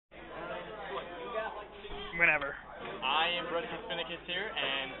Whenever. I am Brett Finicus here,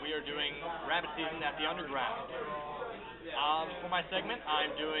 and we are doing Rabbit Season at the Underground. For my segment,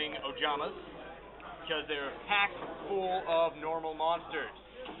 I'm doing Ojamas, because they're packed full of normal monsters.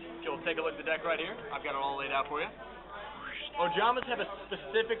 So we'll take a look at the deck right here. I've got it all laid out for you. Ojamas have a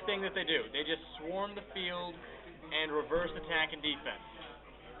specific thing that they do. They just swarm the field and reverse attack and defense.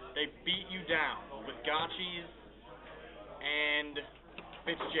 They beat you down with gotchis and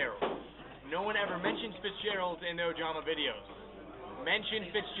Fitzgeralds. No one ever mentions Fitzgerald in the Ojama videos.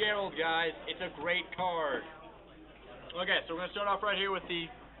 Mention Fitzgerald, guys. It's a great card. Okay, so we're going to start off right here with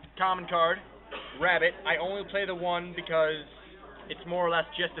the common card, Rabbit. I only play the one because it's more or less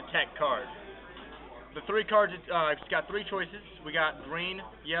just a tech card. The three cards, it's got three choices. We got green,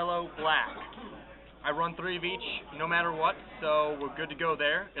 yellow, black. I run three of each no matter what, so we're good to go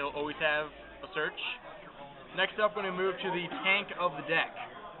there. It'll always have a search. Next up, we're going to move to the tank of the deck.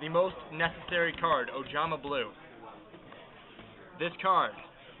 The most necessary card, Ojama Blue. This card,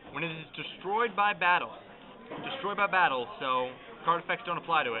 when it is destroyed by battle, so card effects don't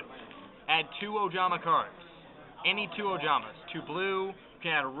apply to it, add two Ojama cards. Any two Ojamas. Two blue, you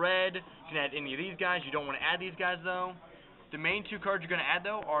can add a red, you can add any of these guys. You don't want to add these guys though. The main two cards you're going to add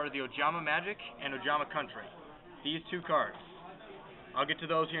though are the Ojama Magic and Ojama Country. These two cards. I'll get to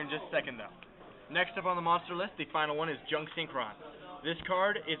those here in just a second though. Next up on the monster list, the final one is Junk Synchron. This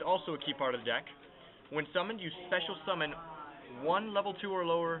card is also a key part of the deck. When summoned, you special summon one level 2 or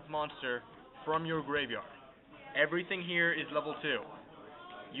lower monster from your graveyard. Everything here is level 2.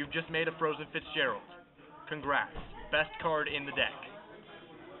 You've just made a Frozen Fitzgerald. Congrats. Best card in the deck.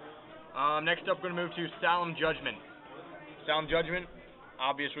 Next up, we're going to move to Solemn Judgment. Solemn Judgment,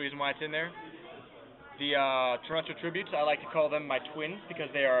 obvious reason why it's in there. The Torrential Tributes, I like to call them my twins because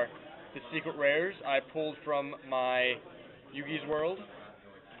they are the secret rares I pulled from my Yugi's World.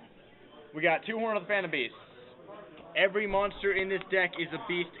 We got two Horn of the Phantom Beasts. Every monster in this deck is a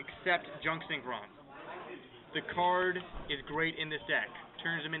beast except Junk Synchron. The card is great in this deck.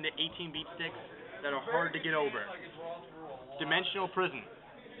 Turns them into 18 beat sticks that are hard to get over. Dimensional Prison.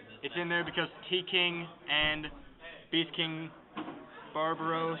 It's in there because T-King and Beast King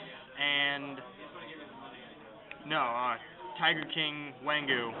Barbaros and Tiger King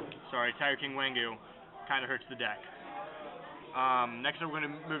Wangu kind of hurts the deck. Next up we're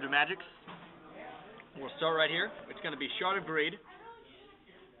going to move to Magics. We'll start right here. It's going to be Shard of Greed.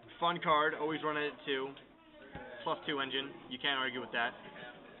 Fun card, always run it at 2. +2 engine, you can't argue with that.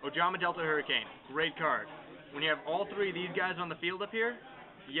 Ojama Delta Hurricane, great card. When you have all three of these guys on the field up here,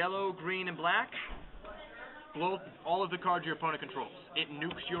 yellow, green, and black, blow all of the cards your opponent controls. It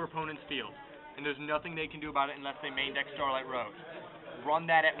nukes your opponent's field, and there's nothing they can do about it unless they main deck Starlight Road. Run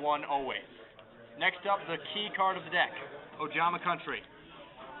that at 1 always. Next up, the key card of the deck, Ojama Country.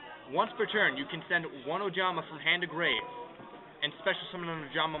 Once per turn, you can send one Ojama from hand to grave, and special summon an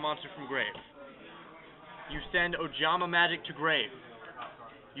Ojama monster from grave. You send Ojama Magic to grave.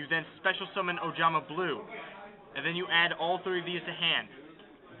 You then special summon Ojama Blue, and then you add all three of these to hand.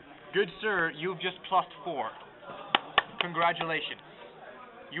 Good sir, you've just +4. Congratulations.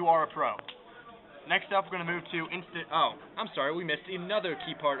 You are a pro. Next up, we're going to move to we missed another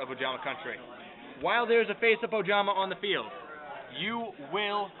key part of Ojama Country. While there's a face-up Ojama on the field, you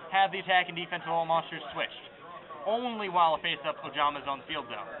will have the attack and defense of all monsters switched. Only while a face-up Ojama is on the field,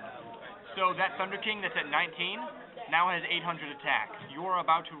 though. So that Thunder King that's at 19 now has 800 attack. You're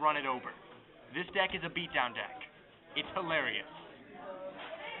about to run it over. This deck is a beatdown deck. It's hilarious.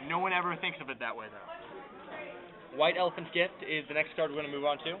 No one ever thinks of it that way, though. White Elephant's Gift is the next card we're going to move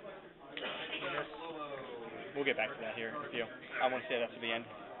on to. We'll get back to that here. I want to say that to the end.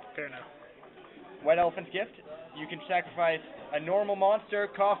 Fair enough. White Elephant's Gift. You can sacrifice a normal monster,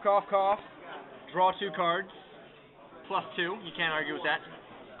 cough, cough, cough, draw 2 cards, +2. You can't argue with that.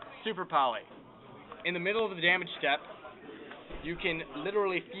 Super Poly. In the middle of the damage step, you can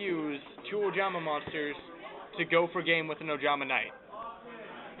literally fuse 2 Ojama monsters to go for game with an Ojama Knight.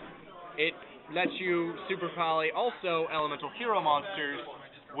 It lets you Super Poly also Elemental Hero monsters,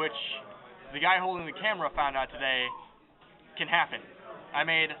 which the guy holding the camera found out today can happen. I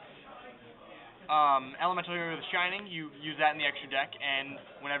made Elemental Hero the Shining. You use that in the extra deck, and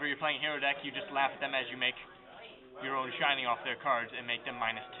whenever you're playing a hero deck, you just laugh at them as you make your own Shining off their cards and make them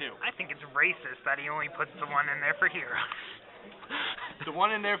 -2. I think it's racist that he only puts the one in there for heroes. The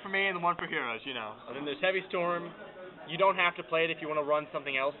one in there for me and the one for heroes, you know. And then there's Heavy Storm. You don't have to play it if you want to run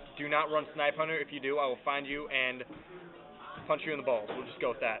something else. Do not run Snipe Hunter. If you do, I will find you and punch you in the balls. We'll just go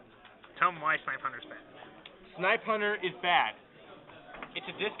with that. Tell them why Snipe Hunter's bad. Snipe Hunter is bad. It's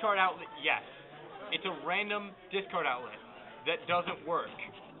a discard outlet, yes. It's a random discard outlet that doesn't work.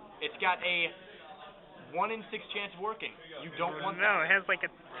 It's got a 1 in 6 chance of working. You don't want that. No, it has like a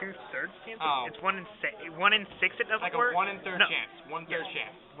 2/3 chance. Oh. It's 1 in 6 it doesn't Like work. a 1 in 3 No. chance. 1/3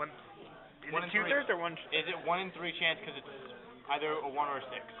 chance. Is 1 it in 3. 2/3 or 1? Is it 1 in 3 chance because it's either a 1 or a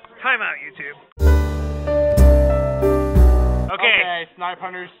 6? Time out, YouTube. Okay, Snipe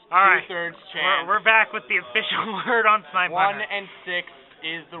Hunters, all right. 2/3 chance. We're back with the official word on Snipe 1 Hunter. and 6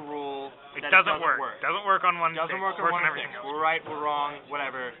 is the rule. It that doesn't work. work. Doesn't work on 1 and 6. Doesn't work on Works 1 and everything 6. else. We're right, we're wrong,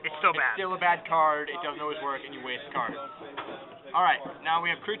 whatever. It's still bad. It's still a bad card. It doesn't always work, and you waste cards. All right, now we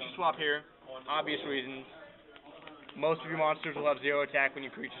have creature swap here. Obvious reasons. Most of your monsters will have 0 attack when you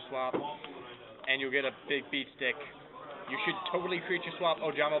creature swap, and you'll get a big beat stick. You should totally creature swap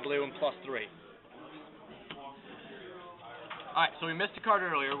Ojama Blue and +3. Alright, so we missed a card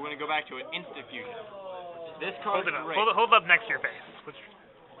earlier. We're going to go back to it. Instant Fusion. This card is great. Hold up next to your face.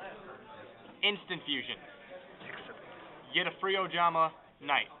 Instant Fusion. You get a free Ojama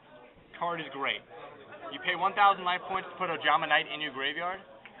Knight. Card is great. You pay 1,000 life points to put Ojama Knight in your graveyard,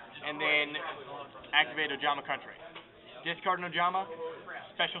 and then activate Ojama Country. Discard an Ojama,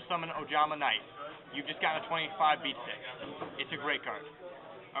 special summon Ojama Knight. You've just gotten a 25 beat stick. It's a great card.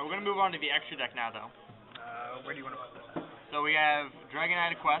 Alright, we're going to move on to the extra deck now, though. Where do you want to put this? So we have Dragon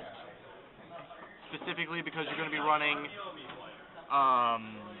Knight Quest, specifically because you're going to be running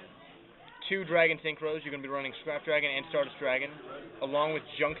 2 Dragon Synchros. You're going to be running Scrap Dragon and Stardust Dragon, along with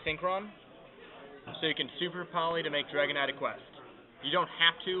Junk Synchron. So you can super poly to make Dragon Knight Quest. You don't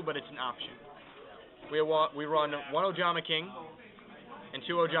have to, but it's an option. We run 1 Ojama King and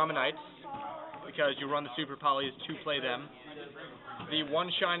 2 Ojama Knights, because you run the super polys to play them. The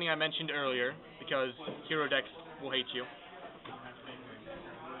 1 Shining I mentioned earlier, because hero decks will hate you.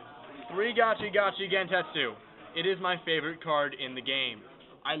 3 Gachi Gentetsu. It is my favorite card in the game.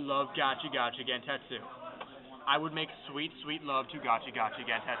 I love Gachi Gentetsu. I would make sweet, sweet love to Gachi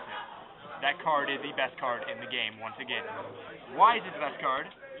Gentetsu. That card is the best card in the game, once again. Why is it the best card?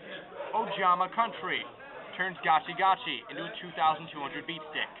 Ojama Country turns Gachi into a 2,200 beat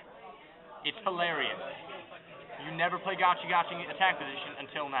stick. It's hilarious. You never play Gachi attack position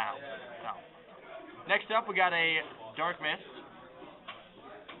until now. So. Next up, we got a Dark Mist.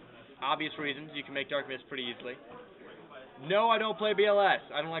 Obvious reasons, you can make Dark Mist pretty easily. No, I don't play BLS.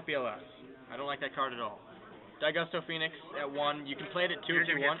 I don't like BLS. I don't like that card at all. Daigusto Phoenix at 1. You can play it at 2 if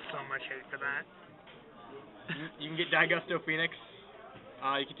you want. You're gonna get so much hate for that. You can get Daigusto Phoenix.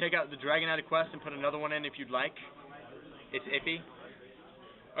 You can take out the Dragon Knight Quest and put another one in if you'd like. It's iffy.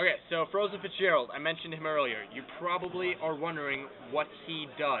 Okay, so Frozen Fitzgerald, I mentioned him earlier. You probably are wondering what he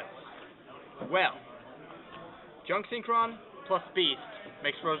does. Well, Junk Synchron plus Beast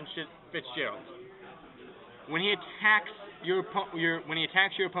makes Frozen Fitzgerald. When he attacks your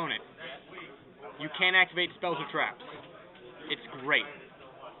opponent, you can't activate spells or traps. It's great.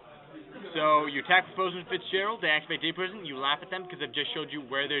 So you attack with Frozen Fitzgerald, they activate Deep Prison, you laugh at them because I've just showed you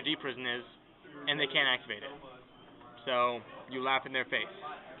where their Deep Prison is, and they can't activate it. So you laugh in their face.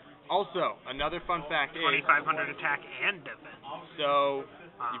 Also, another fun fact is 2,500 attack and defense. So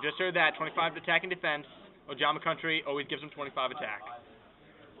you've just heard that 25 attack and defense. Ojama Country always gives him 25 attack.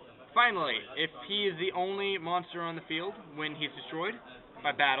 Finally, if he is the only monster on the field when he's destroyed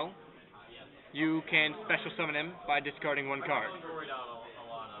by battle, you can special summon him by discarding 1 card.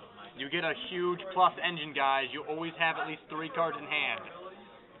 You get a huge plus engine, guys. You always have at least 3 cards in hand.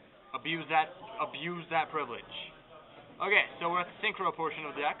 Abuse that privilege. Okay, so we're at the synchro portion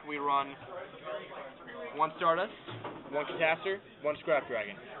of the deck. We run 1 Stardust, 1 Catastor, 1 Scrap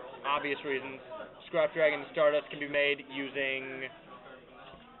Dragon. Obvious reasons. Scrap Dragon and Stardust can be made using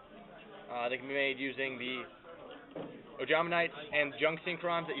the Ojama Knights and Junk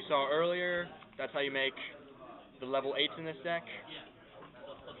Synchrons that you saw earlier. That's how you make the level 8s in this deck.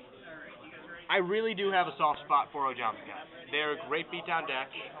 I really do have a soft spot for Ojamas, guys. They're a great beatdown deck,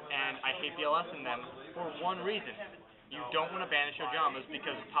 and I hate BLS in them for one reason. You don't want to banish Ojamas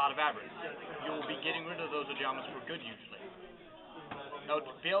because of Pot of Avarice. You will be getting rid of those Ojamas for good, usually. Now,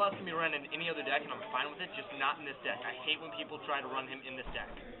 BLS can be run in any other deck, and I'm fine with it, just not in this deck. I hate when people try to run him in this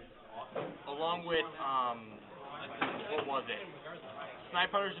deck. Along with, what was it?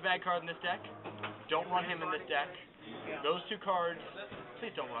 Snipe Hunter's a bad card in this deck. Don't run him in this deck. Those 2 cards,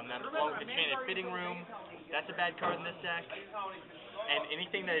 please don't run them. Along with Enchanted Fitting Room, that's a bad card in this deck. And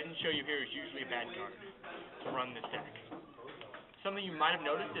anything that I didn't show you here is usually a bad card to run this deck. Something you might have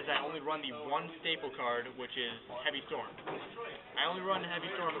noticed is I only run the 1 staple card, which is Heavy Storm. I only run Heavy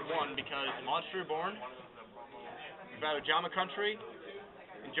Storm at 1 because Monster Reborn, you've got Ojama Country,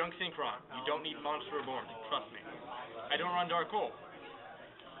 and Junk Synchron. You don't need Monster Reborn, trust me. I don't run Dark Hole.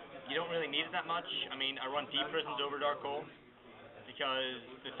 You don't really need it that much. I mean, I run Deep Prisons over Dark Hole because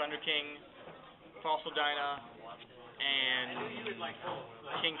the Thunder King Fossil Dyna, and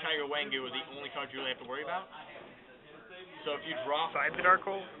King Tiger Wangu are the only cards you really have to worry about. So if you draw, Side the Dark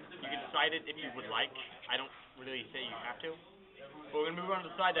Hole? you can side it if you would like. I don't really say you have to. But we're going to move on to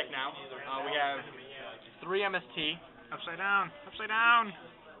the side deck now. We have 3 MST, Upside down. Upside down.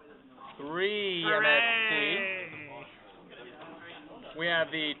 3 MST. Hooray! We have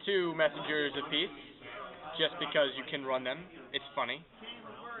the 2 Messengers apiece, just because you can run them. It's funny.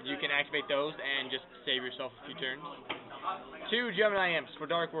 You can activate those and just save yourself a few turns. 2 Gemini Imps for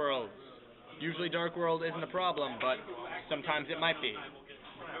Dark Worlds. Usually Dark World isn't a problem, but sometimes it might be.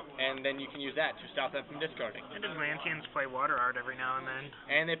 And then you can use that to stop them from discarding. And Atlanteans play Water Art every now and then.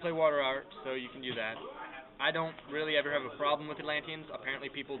 And they play Water Art, so you can do that. I don't really ever have a problem with Atlanteans. Apparently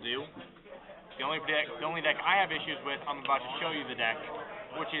people do. The only deck I have issues with, I'm about to show you the deck,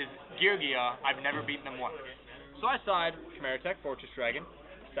 which is Geargia. I've never beaten them once. So I side Chimera Tech, Fortress Dragon,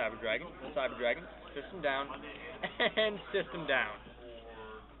 Cyber Dragon, System Down, and System Down.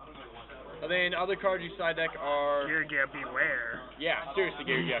 And then other cards you side deck are... Geargia, beware. Yeah, seriously,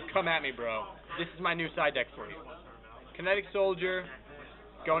 Geargia, come at me, bro. This is my new side deck for you. Kinetic Soldier,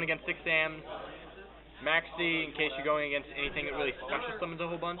 going against 6 AMs. Maxi, in case you're going against anything that really special summons a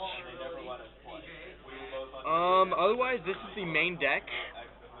whole bunch. Otherwise, this is the main deck.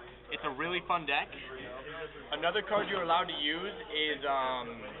 It's a really fun deck. Another card you're allowed to use is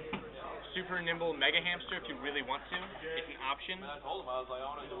Super Nimble Mega Hamster if you really want to. It's an option,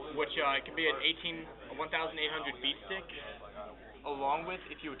 which it can be an 1,800 beat stick. Along with,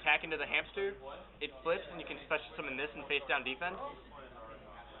 if you attack into the hamster, it flips and you can special summon this and face down defense.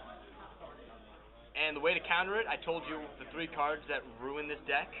 And the way to counter it, I told you the 3 cards that ruin this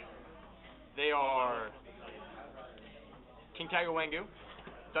deck. They are King Tiger Wangu,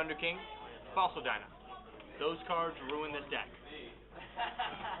 Thunder King, Fossil Dyna. Those cards ruin this deck.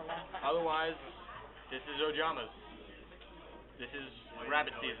 Otherwise, this is Ojamas. This is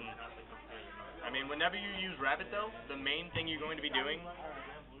Rabbit season. I mean, whenever you use Rabbit, though, the main thing you're going to be doing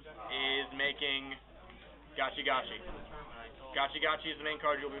is making Gachi Gachi. Gachi Gachi is the main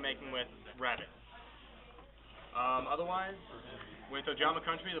card you'll be making with Rabbit. Otherwise, with Ojama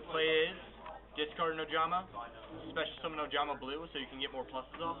Country, the play is discard an Ojama, special summon Ojama Blue so you can get more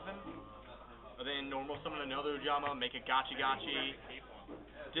pluses off of him. And then normal summon another Ojama, make a Gachi Gachi,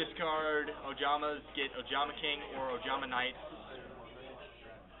 discard Ojamas, get Ojama King or Ojama Knight.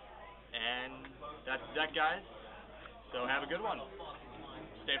 And that's that, guys. So have a good one.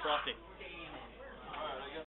 Stay frosty.